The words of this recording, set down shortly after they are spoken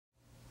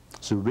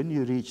So when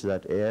you reach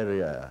that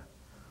area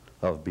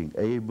of being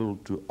able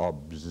to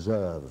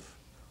observe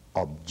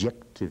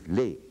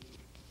objectively,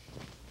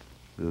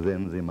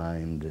 then the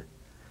mind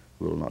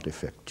will not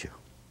affect you.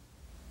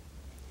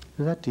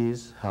 That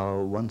is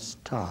how one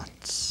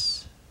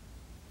starts.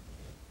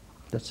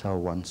 That's how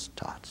one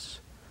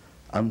starts.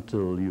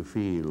 Until you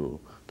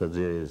feel that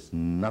there is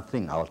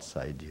nothing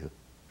outside you.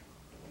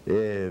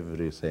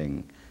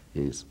 Everything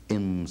is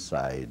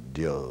inside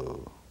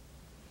you.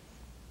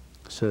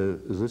 So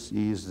this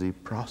is the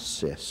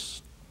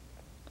process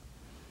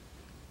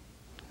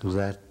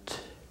that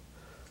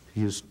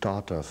you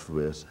start off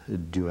with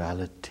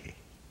duality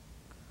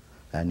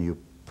and you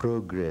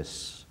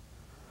progress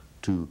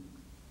to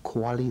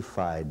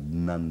qualified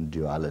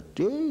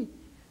non-duality,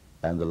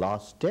 and the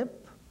last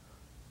step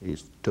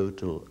is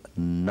total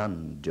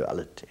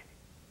non-duality.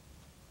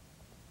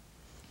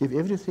 If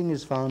everything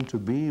is found to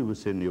be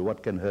within you,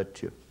 what can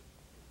hurt you?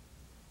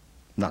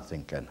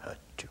 Nothing can hurt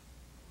you,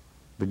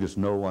 because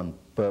no one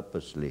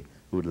purposely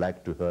would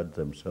like to hurt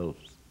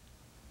themselves.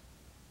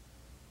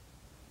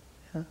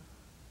 Yeah?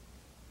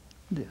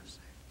 Yes.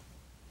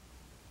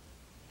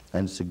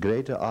 And it's a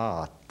greater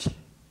art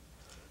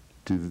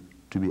to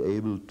be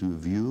able to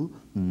view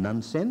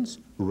nonsense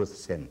with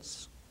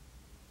sense.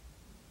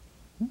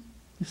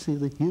 You see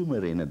the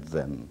humor in it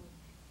then.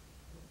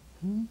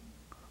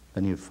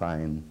 Then you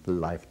find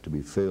life to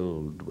be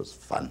filled with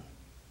fun.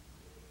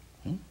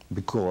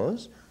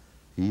 Because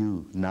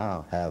you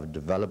now have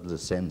developed the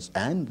sense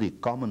and the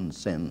common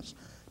sense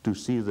to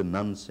see the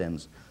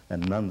nonsense,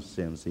 and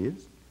nonsense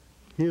is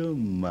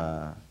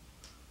humor.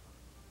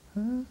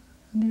 And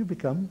you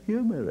become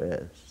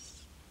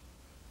humorous.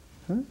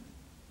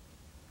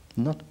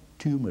 Not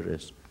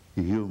tumorous,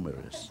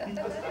 humorous.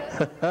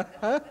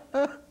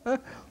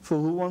 For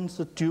who wants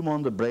a tumor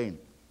on the brain?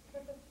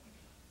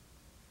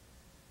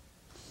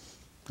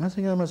 I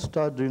think I must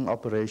start doing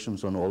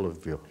operations on all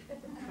of you.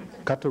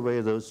 Cut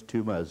away those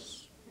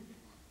tumors.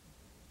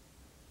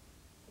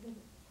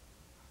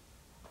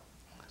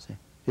 See,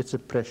 it's a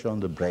pressure on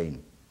the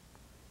brain,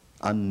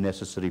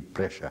 unnecessary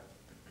pressure.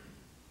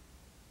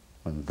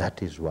 And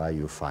that is why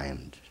you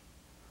find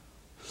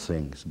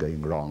things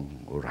going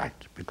wrong or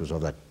right, because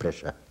of that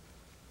pressure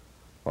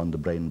on the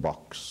brain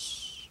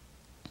box.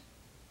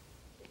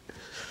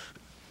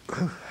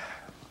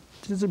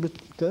 It is a bit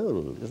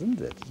cold,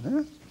 isn't it?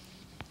 Huh?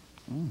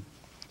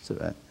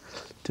 So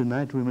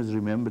tonight we must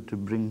remember to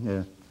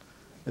bring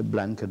a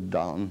blanket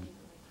down.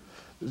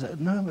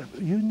 No,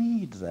 you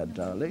need that,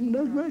 darling.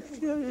 No,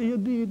 you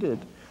need it.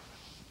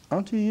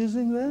 Aren't you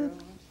using that?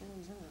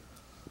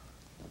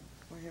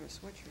 We have a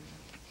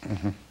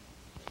sweatshirt.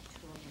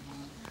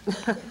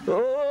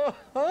 Oh!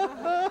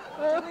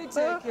 Can we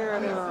take care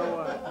of him or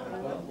what?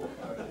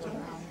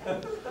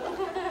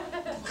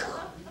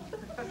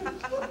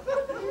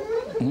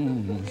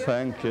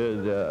 Thank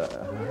you.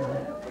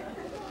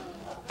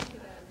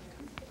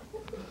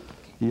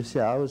 You see,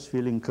 I was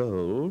feeling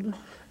cold,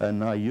 and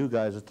now you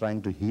guys are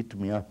trying to heat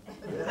me up.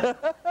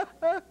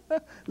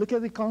 Look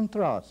at the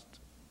contrast.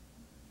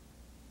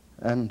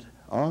 And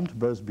aren't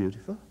both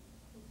beautiful?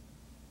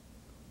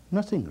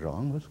 Nothing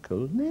wrong with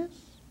coldness.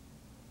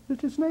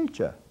 It is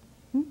nature.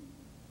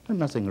 And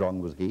nothing wrong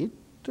with heat.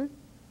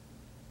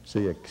 So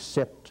you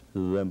accept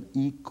them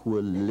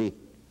equally,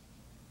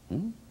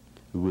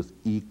 with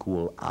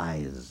equal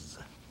eyes.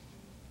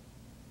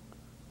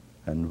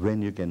 And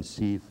when you can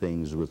see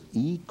things with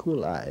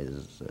equal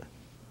eyes,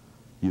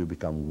 you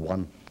become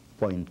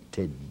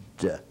one-pointed.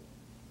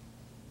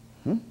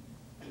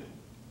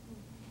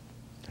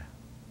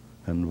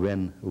 And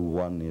when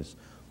one is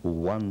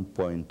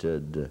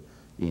one-pointed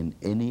in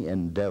any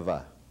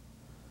endeavor,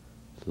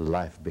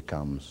 life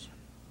becomes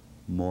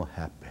more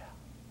happier.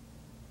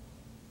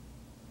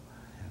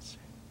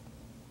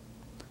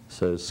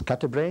 So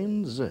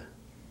scatterbrains,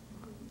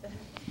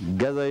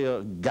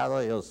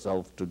 gather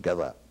yourself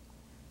together.